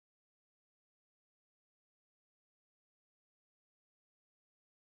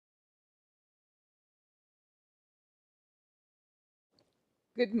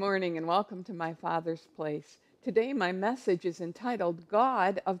Good morning and welcome to My Father's Place. Today my message is entitled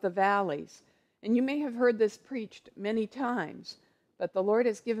God of the Valleys. And you may have heard this preached many times, but the Lord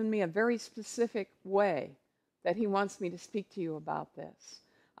has given me a very specific way that He wants me to speak to you about this.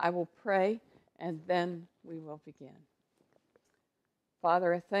 I will pray and then we will begin.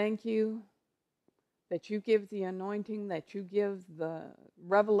 Father, I thank you that you give the anointing, that you give the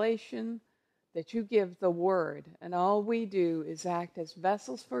revelation, that you give the word, and all we do is act as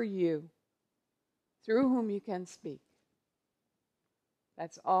vessels for you, through whom you can speak.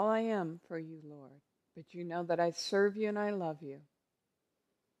 That's all I am for you, Lord. But you know that I serve you and I love you.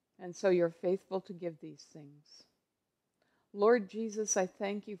 And so you're faithful to give these things. Lord Jesus, I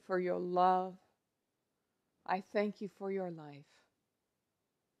thank you for your love. I thank you for your life.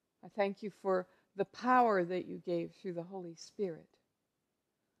 I thank you for the power that you gave through the Holy Spirit.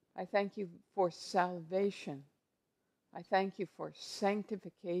 I thank you for salvation. I thank you for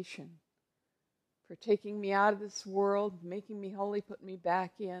sanctification, for taking me out of this world, making me holy, putting me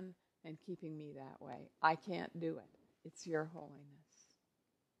back in, and keeping me that way. I can't do it. It's your holiness.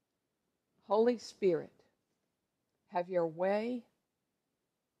 Holy Spirit, have your way.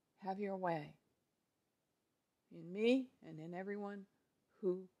 Have your way in me and in everyone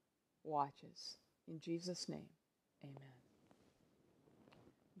who watches. In Jesus' name, amen.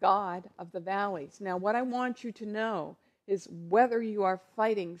 God of the valleys. Now, what I want you to know is whether you are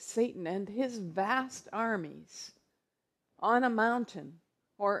fighting Satan and his vast armies on a mountain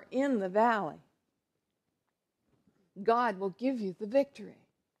or in the valley, God will give you the victory.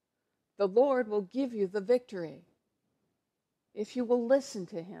 The Lord will give you the victory if you will listen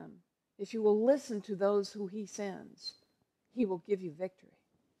to him, if you will listen to those who he sends. He will give you victory.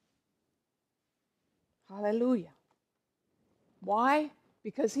 Hallelujah. Why?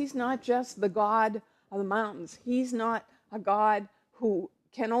 Because he's not just the God of the mountains. He's not a God who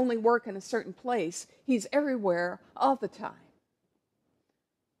can only work in a certain place. He's everywhere all the time.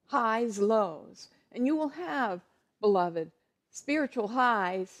 Highs, lows. And you will have, beloved, spiritual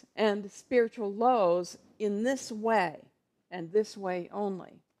highs and spiritual lows in this way, and this way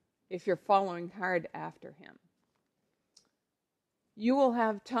only, if you're following hard after him. You will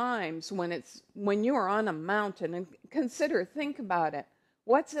have times when you are on a mountain, and think about it.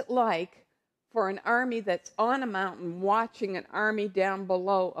 What's it like for an army that's on a mountain watching an army down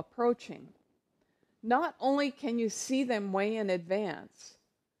below approaching? Not only can you see them way in advance,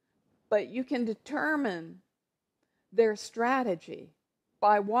 but you can determine their strategy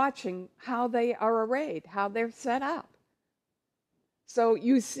by watching how they are arrayed, how they're set up. So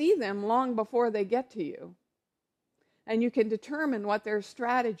you see them long before they get to you. And you can determine what their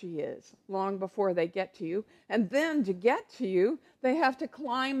strategy is long before they get to you. And then to get to you, they have to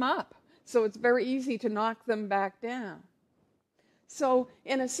climb up. So it's very easy to knock them back down. So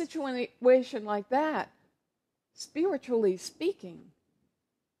in a situation like that, spiritually speaking,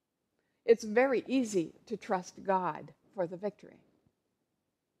 it's very easy to trust God for the victory.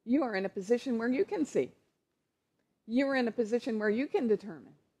 You are in a position where you can see. You are in a position where you can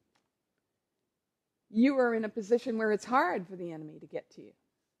determine. You are in a position where it's hard for the enemy to get to you.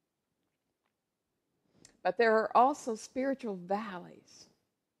 But there are also spiritual valleys.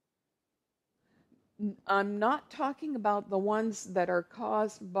 I'm not talking about the ones that are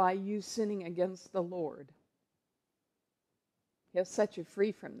caused by you sinning against the Lord. He'll set you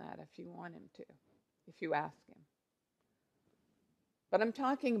free from that if you want him to, if you ask him. But I'm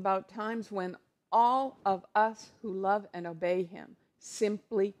talking about times when all of us who love and obey him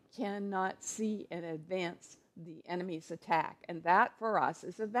simply cannot see in advance the enemy's attack. And that for us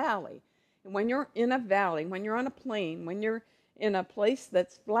is a valley. And when you're in a valley, when you're on a plain, when you're in a place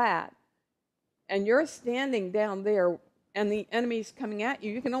that's flat, and you're standing down there and the enemy's coming at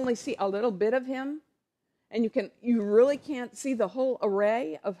you, you can only see a little bit of him. And you really can't see the whole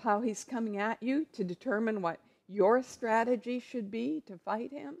array of how he's coming at you to determine what your strategy should be to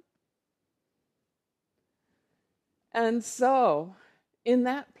fight him. And so, in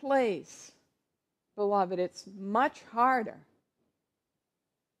that place, beloved, it's much harder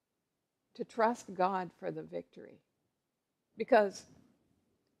to trust God for the victory. Because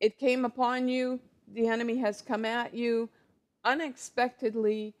it came upon you, the enemy has come at you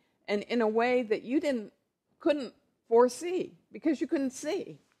unexpectedly and in a way that you couldn't foresee because you couldn't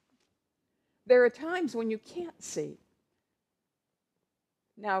see. There are times when you can't see.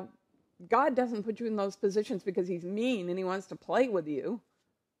 Now, God doesn't put you in those positions because he's mean and he wants to play with you.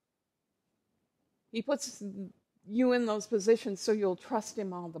 He puts you in those positions so you'll trust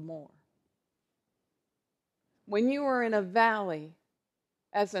him all the more. When you are in a valley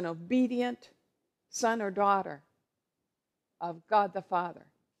as an obedient son or daughter of God the Father.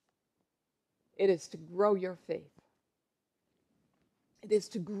 It is to grow your faith. It is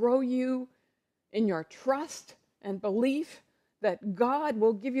to grow you in your trust and belief that God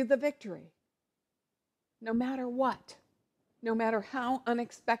will give you the victory, no matter what, no matter how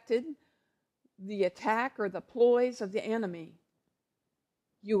unexpected the attack or the ploys of the enemy.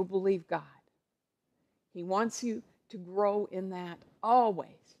 You will believe God. He wants you to grow in that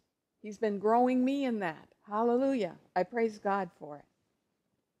always. He's been growing me in that. Hallelujah. I praise God for it.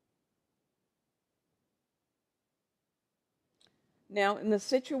 Now, in the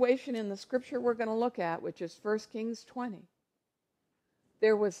situation in the scripture we're going to look at, which is 1 Kings 20,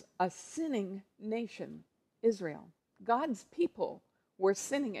 there was a sinning nation, Israel. God's people were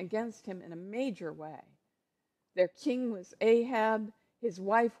sinning against him in a major way. Their king was Ahab. His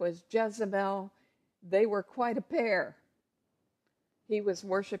wife was Jezebel. They were quite a pair. He was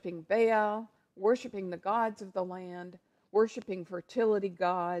worshiping Baal, worshiping the gods of the land, worshiping fertility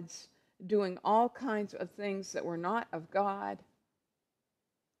gods, doing all kinds of things that were not of God.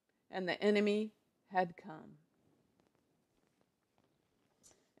 And the enemy had come.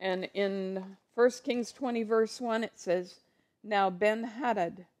 And in 1 Kings 20, verse 1, it says, Now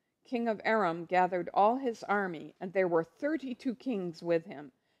Ben-Hadad, king of Aram, gathered all his army, and there were 32 kings with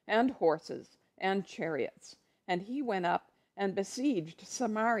him, and horses, and chariots. And he went up and besieged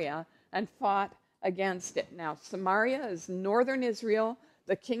Samaria and fought against it. Now, Samaria is northern Israel.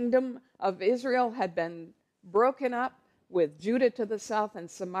 The kingdom of Israel had been broken up with Judah to the south and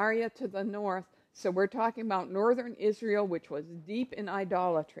Samaria to the north. So we're talking about northern Israel, which was deep in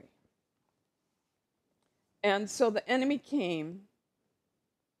idolatry. And so the enemy came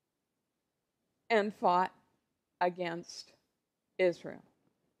and fought against Israel.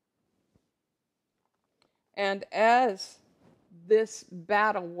 And as this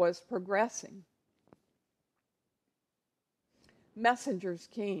battle was progressing, messengers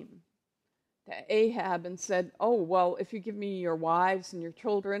came to Ahab and said, oh, well, if you give me your wives and your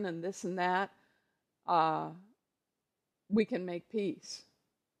children and this and that, we can make peace.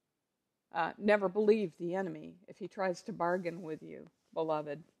 Never believe the enemy if he tries to bargain with you,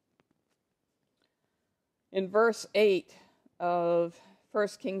 beloved. In verse 8 of 1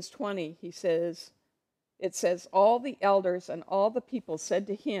 Kings 20, it says, all the elders and all the people said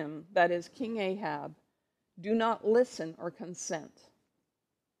to him, that is King Ahab, do not listen or consent.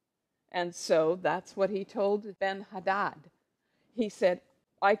 And so that's what he told Ben-Hadad. He said,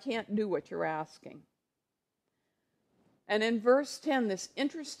 I can't do what you're asking. And in verse 10, this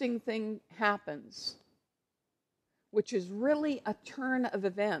interesting thing happens, which is really a turn of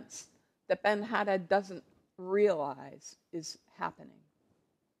events that Ben-Hadad doesn't realize is happening.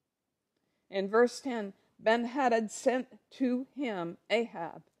 In verse 10, Ben-Hadad sent to him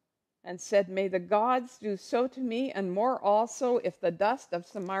Ahab and said, may the gods do so to me and more also if the dust of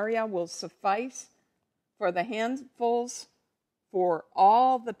Samaria will suffice for the handfuls for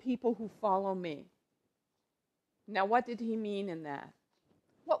all the people who follow me. Now, what did he mean in that?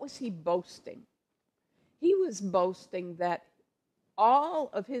 What was he boasting? He was boasting that all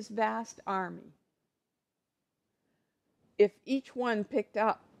of his vast army, if each one picked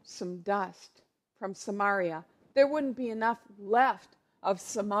up some dust from Samaria, there wouldn't be enough left of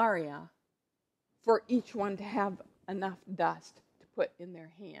Samaria for each one to have enough dust to put in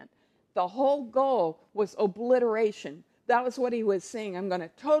their hand. The whole goal was obliteration. That was what he was saying. I'm going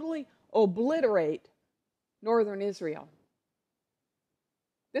to totally obliterate northern Israel.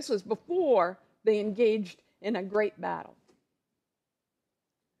 This was before they engaged in a great battle.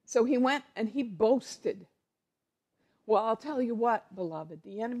 So he went and he boasted. Well, I'll tell you what, beloved,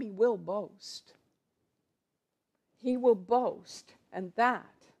 the enemy will boast. He will boast, and that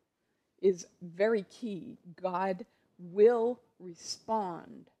is very key. God will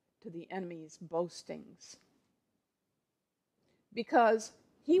respond to the enemy's boastings, because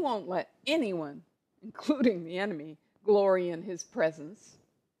he won't let anyone, including the enemy, glory in his presence.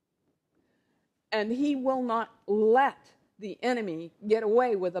 And he will not let the enemy get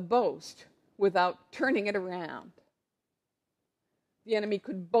away with a boast without turning it around. The enemy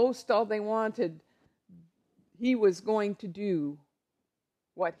could boast all they wanted. He was going to do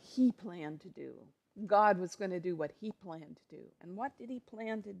what he planned to do. God was going to do what he planned to do. And what did he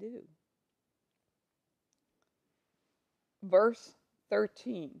plan to do? Verse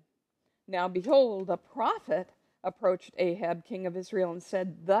 13. Now behold, a prophet approached Ahab, king of Israel, and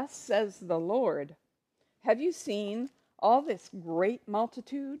said, thus says the Lord, have you seen all this great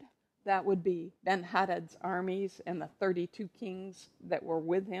multitude? That would be Ben-Hadad's armies and the 32 kings that were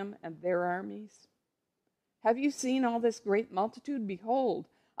with him and their armies. Have you seen all this great multitude? Behold,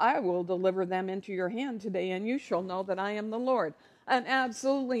 I will deliver them into your hand today, and you shall know that I am the Lord. An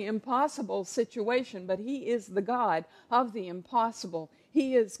absolutely impossible situation, but he is the God of the impossible.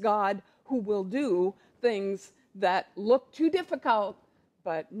 He is God who will do things that look too difficult,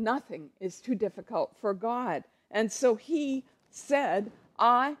 but nothing is too difficult for God. And so he said,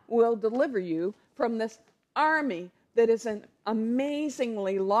 I will deliver you from this army that is an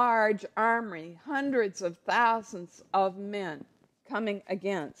amazingly large army, hundreds of thousands of men coming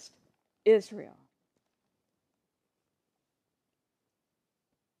against Israel.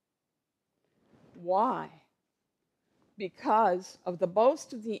 Why? Because of the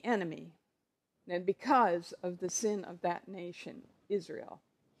boast of the enemy and because of the sin of that nation, Israel,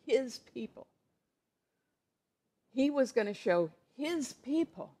 his people. He was going to show his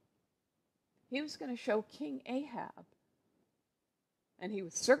people. He was going to show King Ahab. And he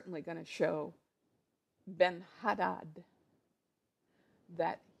was certainly going to show Ben-Hadad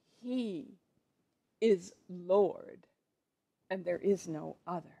that he is Lord and there is no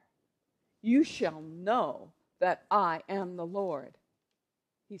other. You shall know that I am the Lord,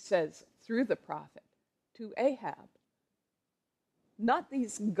 he says through the prophet to Ahab. Not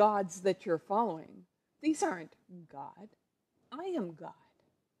these gods that you're following. These aren't God. I am God.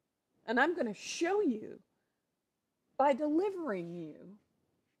 And I'm going to show you by delivering you,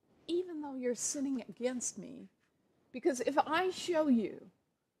 even though you're sinning against me. Because if I show you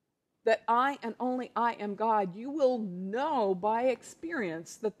that I and only I am God, you will know by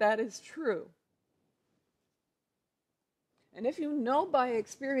experience that that is true. And if you know by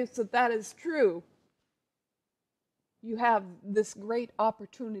experience that that is true, you have this great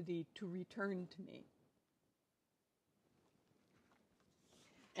opportunity to return to me.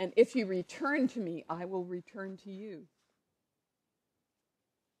 And if you return to me, I will return to you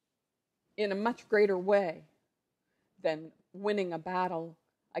in a much greater way than winning a battle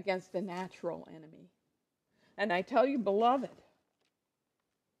against a natural enemy. And I tell you, beloved,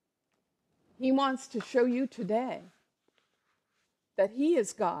 he wants to show you today that he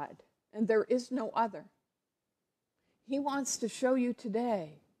is God and there is no other. He wants to show you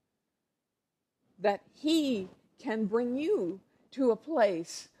today that he can bring you to a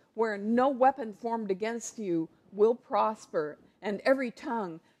place where no weapon formed against you will prosper, and every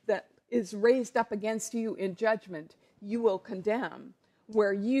tongue that is raised up against you in judgment you will condemn,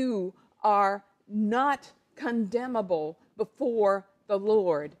 where you are not condemnable before the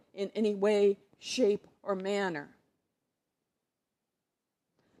Lord in any way, shape, or manner.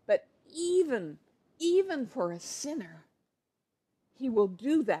 But even for a sinner, he will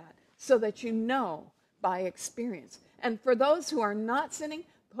do that so that you know by experience. And for those who are not sinning,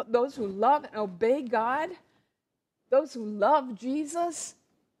 those who love and obey God, those who love Jesus,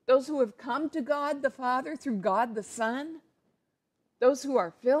 those who have come to God the Father through God the Son, those who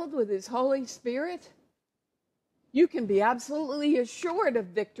are filled with his Holy Spirit, you can be absolutely assured of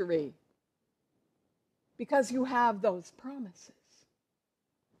victory because you have those promises.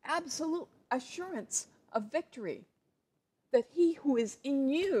 Absolute assurance of victory that he who is in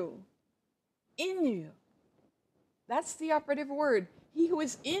you, that's the operative word, he who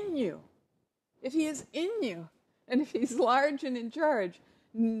is in you. If he is in you, and if he's large and in charge,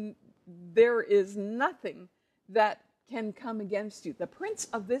 there is nothing that can come against you. The prince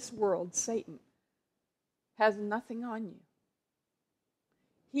of this world, Satan, has nothing on you.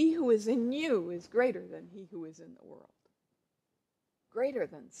 He who is in you is greater than he who is in the world. Greater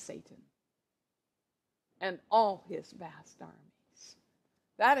than Satan and all his vast armies.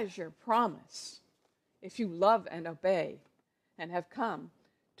 That is your promise if you love and obey and have come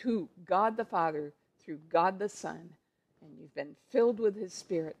to God the Father through God the Son, and you've been filled with his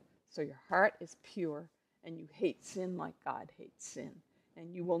Spirit, so your heart is pure and you hate sin like God hates sin,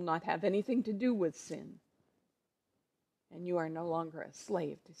 and you will not have anything to do with sin, and you are no longer a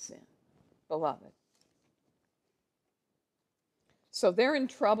slave to sin, beloved. So they're in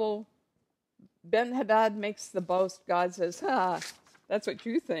trouble. Ben-Hadad makes the boast. God says, that's what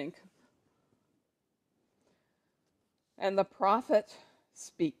you think. And the prophet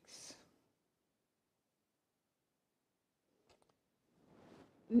speaks.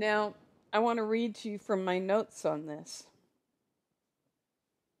 Now, I want to read to you from my notes on this.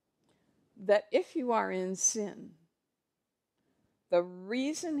 That if you are in sin, the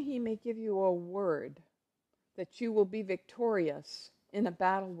reason he may give you a word that you will be victorious in a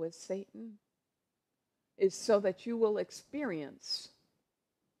battle with Satan is so that you will experience,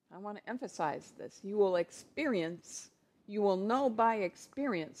 I want to emphasize this, you will know by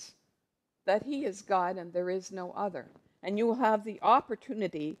experience that he is God and there is no other. And you will have the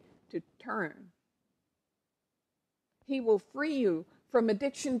opportunity to turn. He will free you from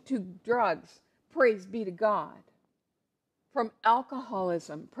addiction to drugs, praise be to God. From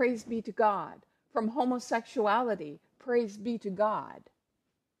alcoholism, praise be to God. From homosexuality, praise be to God.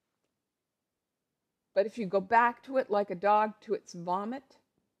 But if you go back to it like a dog to its vomit,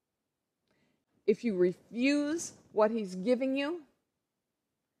 if you refuse what he's giving you,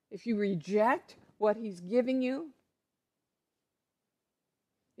 if you reject what he's giving you,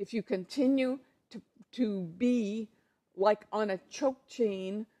 if you continue to be like on a choke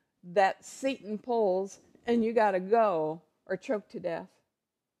chain that Satan pulls and you got to go or choke to death,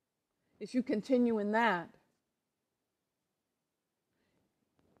 if you continue in that,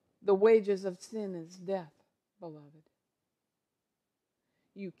 the wages of sin is death, beloved.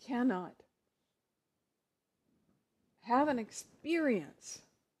 You cannot have an experience,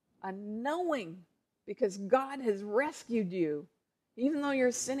 a knowing, because God has rescued you, even though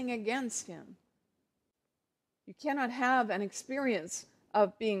you're sinning against him. You cannot have an experience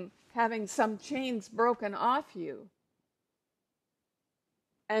of having some chains broken off you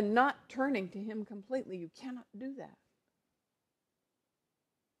and not turning to him completely. You cannot do that.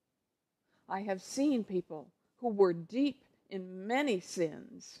 I have seen people who were deep in many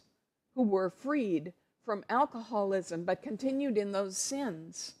sins, who were freed from alcoholism, but continued in those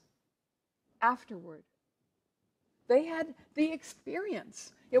sins afterward. They had the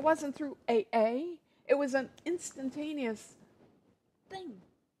experience. It wasn't through AA. It was an instantaneous thing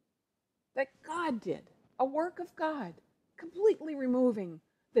that God did, a work of God, completely removing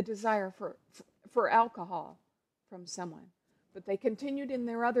the desire for alcohol from someone. But they continued in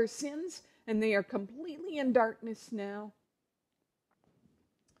their other sins, and they are completely in darkness now,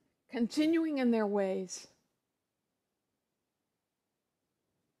 continuing in their ways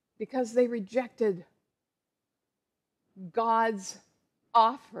because they rejected God's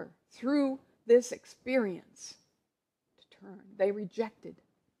offer through this experience to turn. They rejected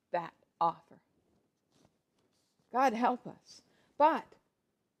that offer. God help us. But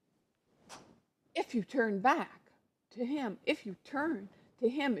if you turn back to him, if you turn to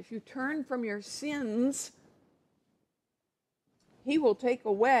him, if you turn from your sins, he will take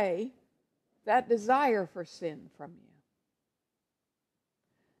away that desire for sin from you.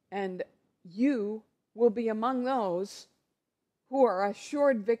 And you will be among those who are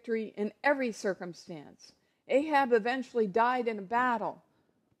assured victory in every circumstance. Ahab eventually died in a battle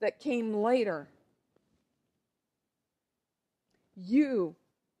that came later. You,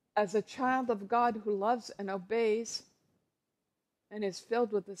 as a child of God who loves and obeys and is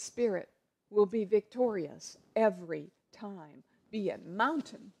filled with the Spirit, will be victorious every time, be it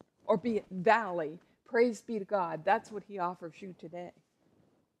mountain or be it valley. Praise be to God. That's what he offers you today.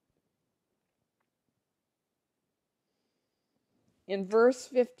 In verse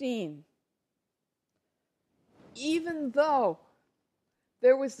 15, even though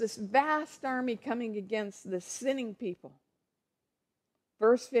there was this vast army coming against the sinning people,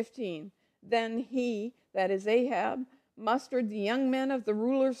 verse 15, then he, that is Ahab, mustered the young men of the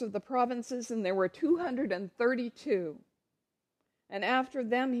rulers of the provinces, and there were 232. And after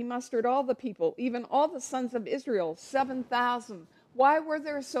them he mustered all the people, even all the sons of Israel, 7,000. Why were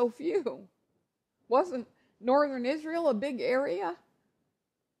there so few? Wasn't northern Israel a big area?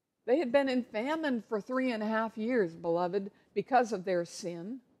 They had been in famine for 3.5 years, beloved, because of their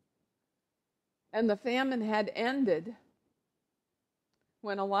sin. And the famine had ended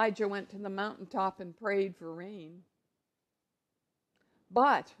when Elijah went to the mountaintop and prayed for rain.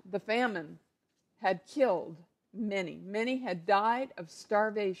 But the famine had killed many. Many had died of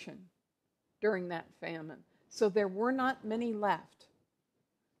starvation during that famine. So there were not many left.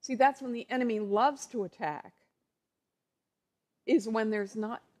 See, that's when the enemy loves to attack, is when there's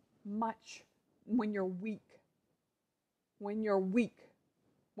not much, when you're weak. When you're weak,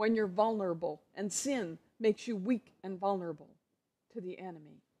 when you're vulnerable, and sin makes you weak and vulnerable to the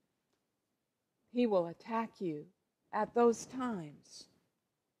enemy. He will attack you at those times.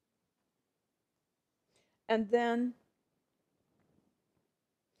 And then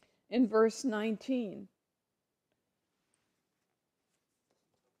in verse 19,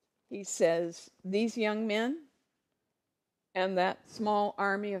 he says, these young men and that small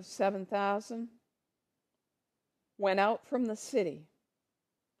army of 7,000 went out from the city.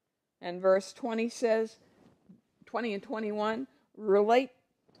 And verse 20 says, 20 and 21 relate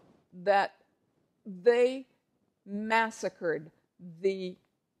that they massacred the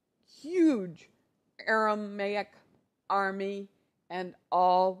huge Aramaic army and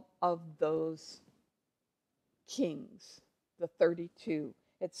all of those kings, the 32.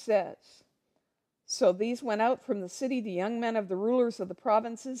 It says, so these went out from the city, the young men of the rulers of the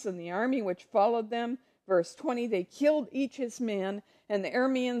provinces and the army which followed them. Verse 20, they killed each his man, and the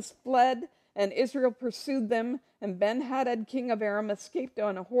Arameans fled, and Israel pursued them, and Ben-Hadad, king of Aram, escaped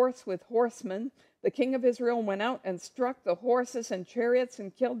on a horse with horsemen. The king of Israel went out and struck the horses and chariots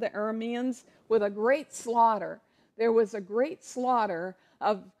and killed the Arameans with a great slaughter. There was a great slaughter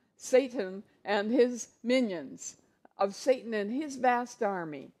of Satan and his minions, of Satan and his vast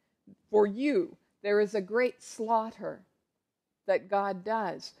army. For you, there is a great slaughter that God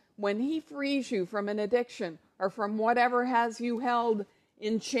does. When he frees you from an addiction or from whatever has you held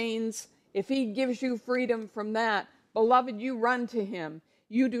in chains, if he gives you freedom from that, beloved, you run to him.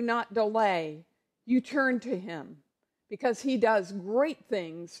 You do not delay. You turn to him, because he does great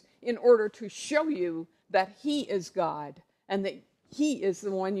things in order to show you that he is God and that he is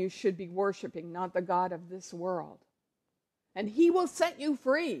the one you should be worshiping, not the God of this world. And he will set you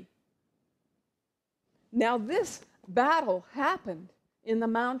free. Now, this battle happened in the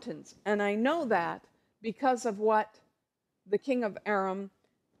mountains, and I know that because of what the king of Aram,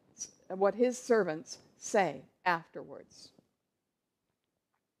 what his servants say afterwards.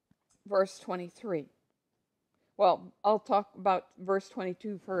 Verse 23. Well, I'll talk about verse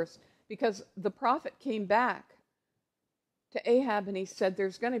 22 first, because the prophet came back to Ahab and he said,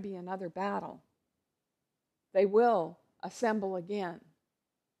 there's going to be another battle. They will assemble again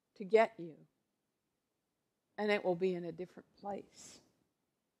to get you, and it will be in a different place.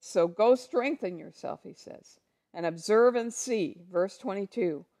 So go strengthen yourself, he says, and observe and see, verse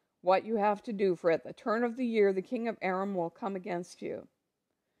 22, what you have to do, for at the turn of the year the king of Aram will come against you.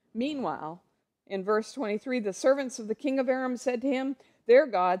 Meanwhile, in verse 23, the servants of the king of Aram said to him, their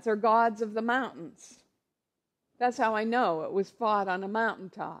gods are gods of the mountains. That's how I know it was fought on a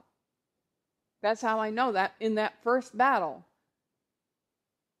mountaintop. That's how I know that in that first battle,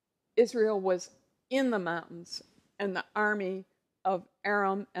 Israel was in the mountains, and the army of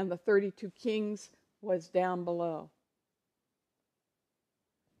Aram and the 32 kings was down below.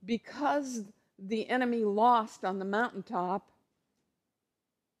 Because the enemy lost on the mountaintop,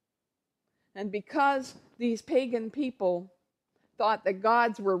 and because these pagan people thought that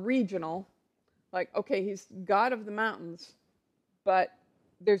gods were regional, like, okay, he's God of the mountains, but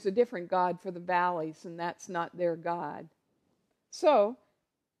there's a different God for the valleys, and that's not their God. So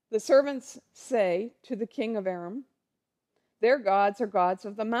the servants say to the king of Aram, their gods are gods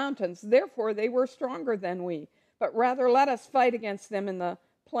of the mountains, therefore they were stronger than we, but rather let us fight against them in the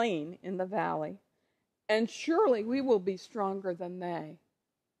plain, in the valley, and surely we will be stronger than they.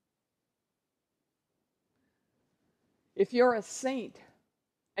 If you're a saint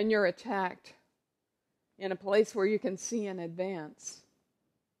and you're attacked in a place where you can see in advance,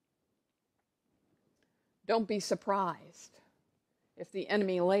 don't be surprised if the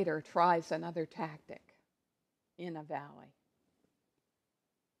enemy later tries another tactic in a valley.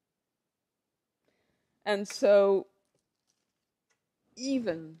 And so,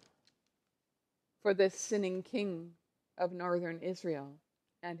 even for this sinning king of northern Israel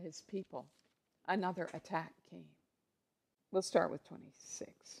and his people, another attack came. We'll start with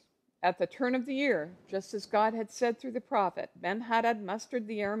 26. At the turn of the year, just as God had said through the prophet, Ben-Hadad mustered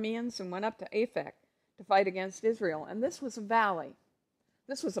the Arameans and went up to Aphek to fight against Israel. And this was a valley.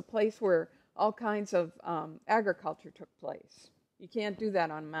 This was a place where all kinds of agriculture took place. You can't do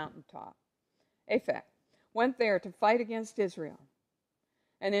that on a mountaintop. Aphek went there to fight against Israel.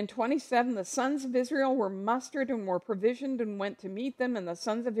 And in 27, the sons of Israel were mustered and were provisioned and went to meet them, and the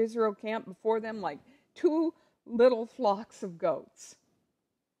sons of Israel camped before them like two little flocks of goats.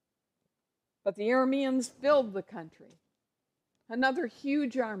 But the Arameans filled the country. Another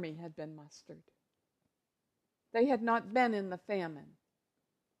huge army had been mustered. They had not been in the famine.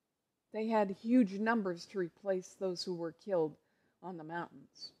 They had huge numbers to replace those who were killed on the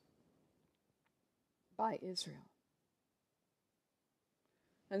mountains by Israel.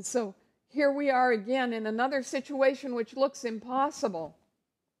 And so here we are again in another situation which looks impossible.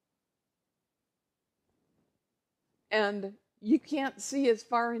 And you can't see as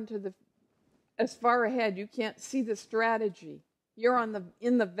far ahead. You can't see the strategy. You're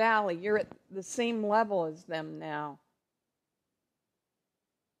in the valley. You're at the same level as them now.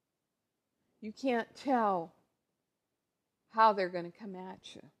 You can't tell how they're going to come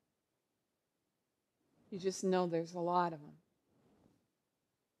at you. You just know there's a lot of them.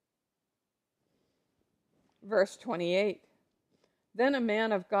 Verse 28. Then a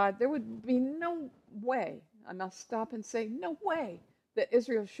man of God, there would be no way, I must stop and say, no way that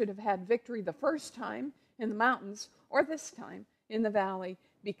Israel should have had victory the first time in the mountains or this time in the valley,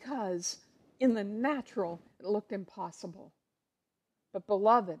 because in the natural it looked impossible. But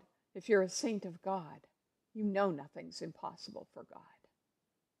beloved, if you're a saint of God, you know nothing's impossible for God.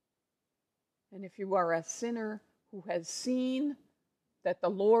 And if you are a sinner who has seen that the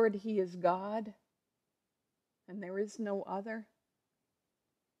Lord, He is God, and there is no other,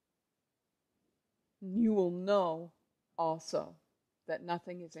 you will know also that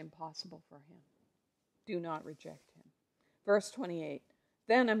nothing is impossible for Him. Do not reject Him. Verse 28,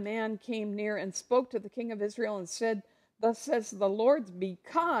 then a man came near and spoke to the king of Israel and said, thus says the Lord,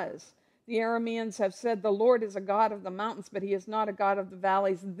 because the Arameans have said, the Lord is a God of the mountains, but He is not a God of the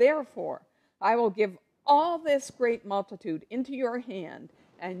valleys. Therefore, I will give all this great multitude into your hand,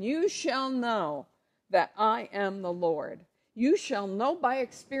 and you shall know that I am the Lord. You shall know by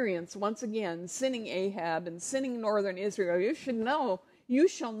experience, once again, sinning Ahab and sinning northern Israel. You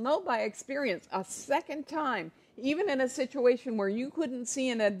shall know by experience a second time, even in a situation where you couldn't see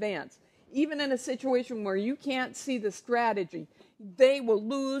in advance, even in a situation where you can't see the strategy, they will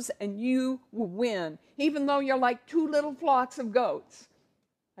lose and you will win, even though you're like two little flocks of goats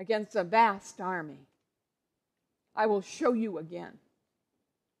against a vast army. I will show you again.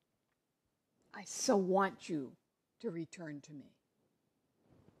 I so want you to return to me.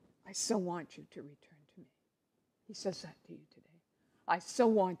 I so want you to return to me. He says that to you today. I so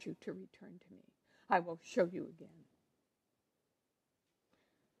want you to return to me. I will show you again.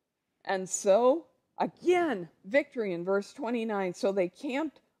 And so, again, victory in verse 29. So they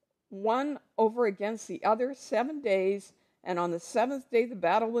camped one over against the other 7 days, and on the seventh day the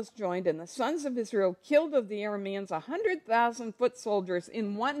battle was joined, and the sons of Israel killed of the Arameans 100,000 foot soldiers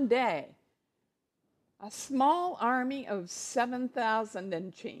in one day. A small army of 7,000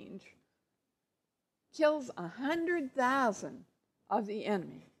 and change kills 100,000 of the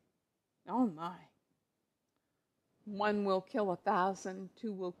enemy. Oh my. One will kill 1,000,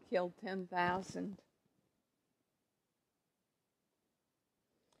 two will kill 10,000.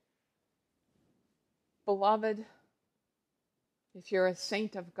 Beloved, if you're a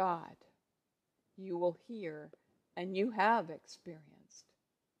saint of God, you will hear and you have experienced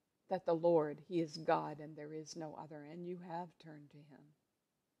that the Lord, He is God and there is no other, and you have turned to Him.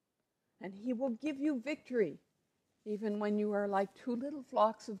 And He will give you victory, even when you are like two little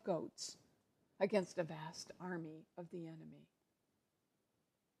flocks of goats against a vast army of the enemy.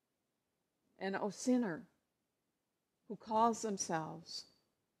 And O sinner who calls themselves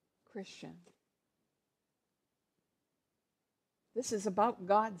Christian, this is about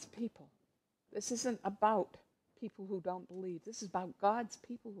God's people. This isn't about people who don't believe. This is about God's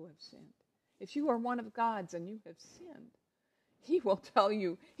people who have sinned. If you are one of God's and you have sinned, He will tell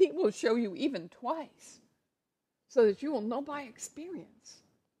you, He will show you even twice, so that you will know by experience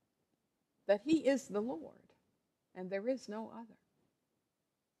that He is the Lord and there is no other,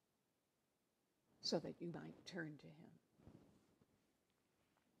 so that you might turn to Him.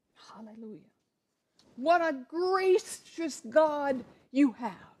 Hallelujah. What a gracious God you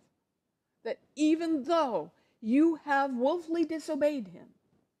have, that even though you have willfully disobeyed Him,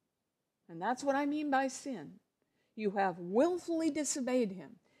 and that's what I mean by sin, you have willfully disobeyed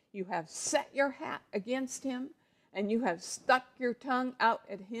Him, you have set your hat against Him, and you have stuck your tongue out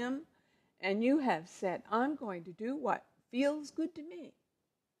at Him, and you have said, I'm going to do what feels good to me.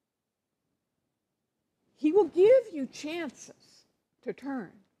 He will give you chances to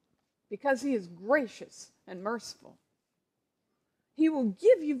turn, because He is gracious and merciful. He will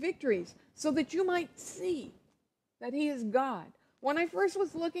give you victories so that you might see that He is God. When I first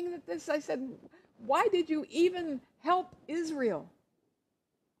was looking at this, I said, why did you even help Israel?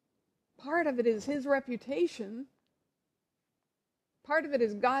 Part of it is His reputation. Part of it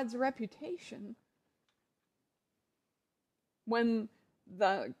is God's reputation. When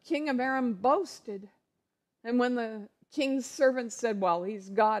the king of Aram boasted, and when the king's servants said, well, He's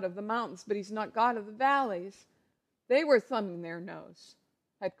God of the mountains, but He's not God of the valleys, they were thumbing their nose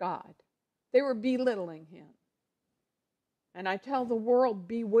at God. They were belittling Him. And I tell the world,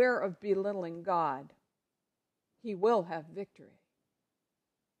 beware of belittling God. He will have victory.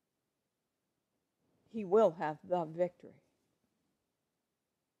 He will have the victory.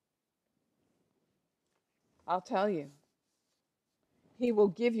 I'll tell you, He will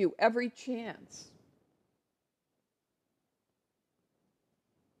give you every chance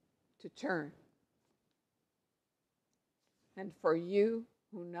to turn. And for you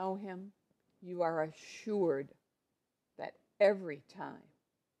who know Him, you are assured that every time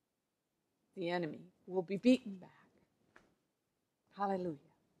the enemy will be beaten back. Hallelujah.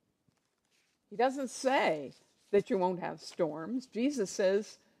 He doesn't say that you won't have storms. Jesus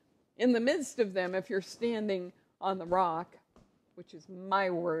says, in the midst of them, if you're standing on the rock, which is my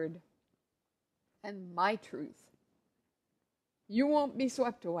word and my truth, you won't be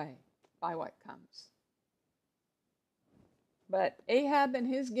swept away by what comes. But Ahab and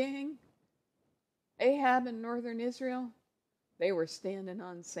his gang, Ahab and northern Israel, they were standing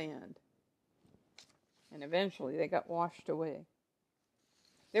on sand. And eventually they got washed away.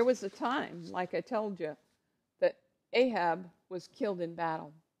 There was a time, like I told you, that Ahab was killed in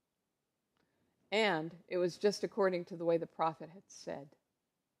battle. And it was just according to the way the prophet had said.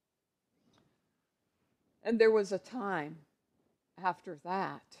 And there was a time after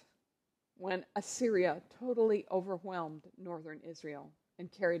that when Assyria totally overwhelmed northern Israel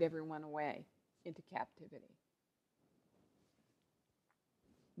and carried everyone away into captivity.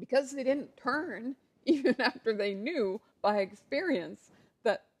 Because they didn't turn, even after they knew by experience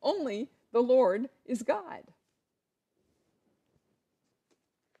that only the Lord is God.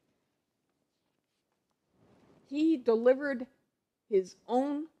 He delivered his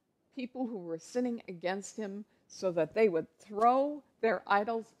own people who were sinning against him so that they would throw their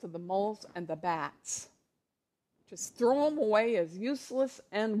idols to the moles and the bats. Just throw them away as useless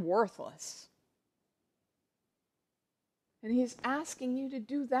and worthless. And he's asking you to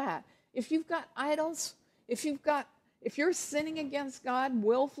do that. If you've got idols, if you're sinning against God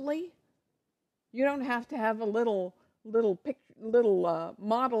willfully, you don't have to have a little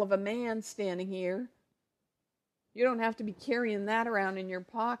model of a man standing here. You don't have to be carrying that around in your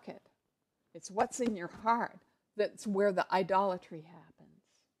pocket. It's what's in your heart that's where the idolatry happens.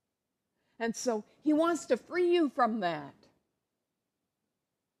 And so he wants to free you from that.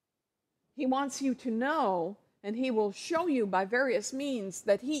 He wants you to know, and he will show you by various means,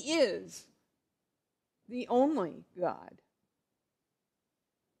 that he is the only God.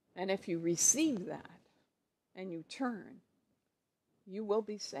 And if you receive that and you turn, you will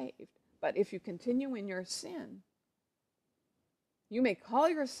be saved. But if you continue in your sin, you may call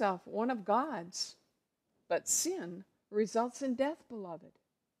yourself one of God's, but sin results in death, beloved.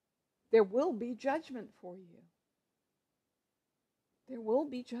 There will be judgment for you. There will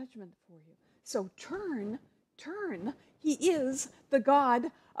be judgment for you. So turn. He is the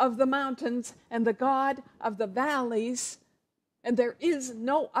God of the mountains and the God of the valleys, and there is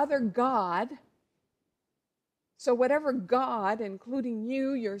no other God. So whatever God, including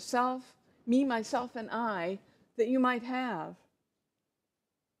you, yourself, me, myself, and I, that you might have,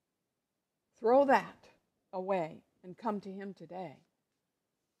 throw that away and come to him today.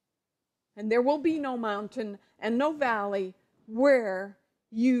 And there will be no mountain and no valley where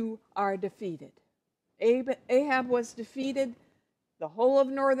you are defeated. Ahab was defeated. The whole of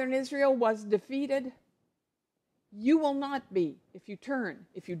northern Israel was defeated. You will not be if you turn.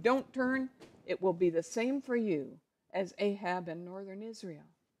 If you don't turn, it will be the same for you as Ahab and northern Israel.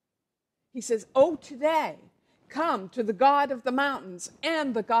 He says, "Oh, today, come to the God of the mountains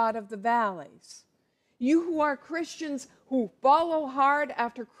and the God of the valleys." You who are Christians, who follow hard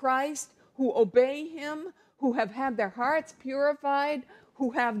after Christ, who obey him, who have had their hearts purified,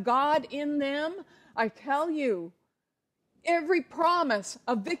 who have God in them, I tell you, every promise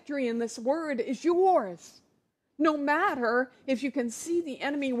of victory in this word is yours. No matter if you can see the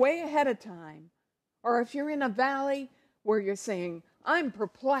enemy way ahead of time, or if you're in a valley where you're saying, "I'm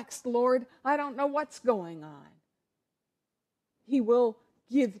perplexed, Lord, I don't know what's going on." He will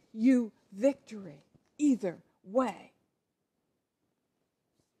give you victory either way.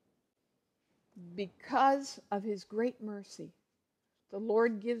 Because of his great mercy, the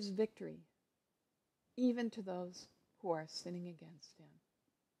Lord gives victory even to those who are sinning against him,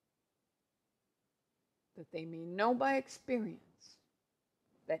 that they may know by experience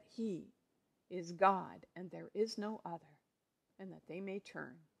that he is God and there is no other, and that they may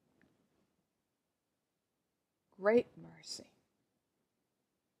turn. Great mercy.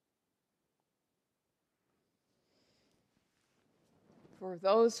 For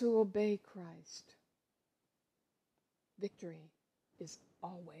those who obey Christ, victory is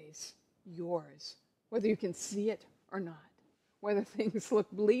always yours, whether you can see it or not, whether things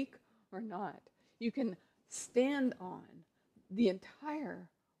look bleak or not. You can stand on the entire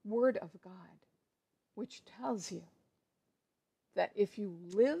Word of God, which tells you that if you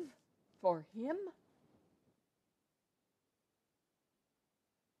live for him,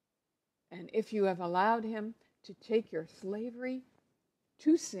 and if you have allowed him to take your slavery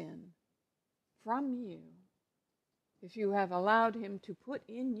to sin from you, if you have allowed him to put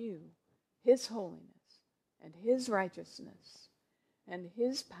in you his holiness and his righteousness and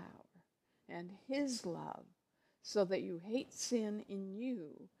his power and his love, so that you hate sin in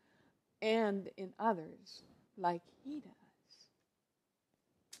you and in others like he does.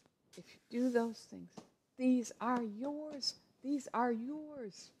 If you do those things, these are yours. These are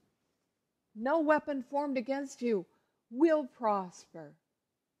yours. No weapon formed against you will prosper.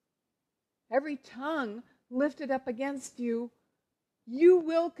 Every tongue lifted up against you, you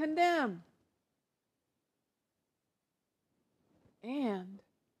will condemn. And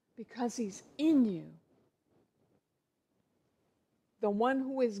because he's in you, the one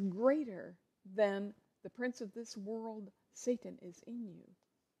who is greater than the prince of this world, Satan, is in you.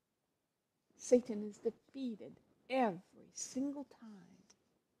 Satan is defeated every single time.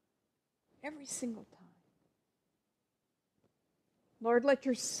 Every single time. Lord, let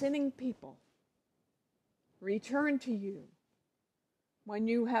your sinning people return to you when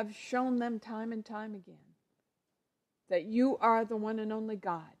you have shown them time and time again that you are the one and only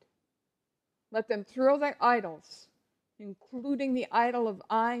God. Let them throw their idols, including the idol of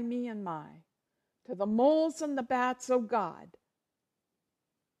I, me, and my, to the moles and the bats, O God,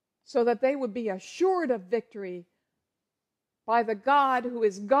 so that they would be assured of victory by the God who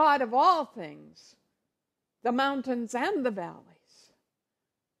is God of all things, the mountains and the valleys.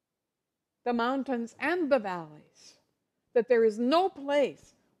 The mountains and the valleys, that there is no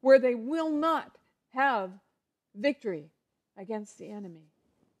place where they will not have victory against the enemy.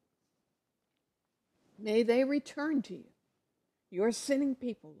 May they return to you, your sinning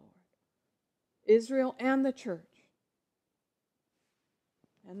people, Lord, Israel and the church.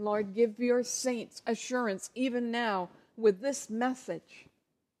 And Lord, give your saints assurance even now with this message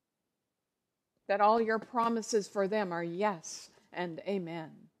that all your promises for them are yes and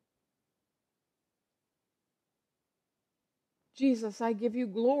amen. Jesus, I give you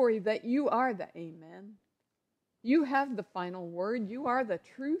glory that you are the amen. You have the final word. You are the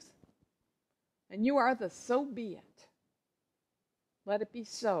truth. And you are the so be it. Let it be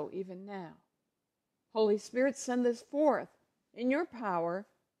so even now. Holy Spirit, send this forth in your power,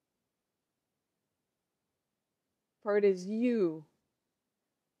 for it is you,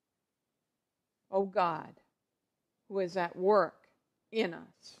 O God, who is at work in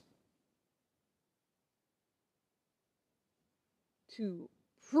us to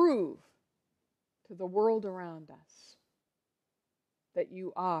prove to the world around us that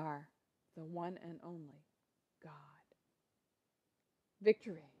you are the one and only God.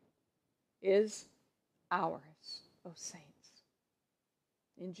 Victory is ours, O saints.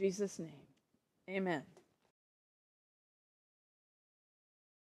 In Jesus' name, amen.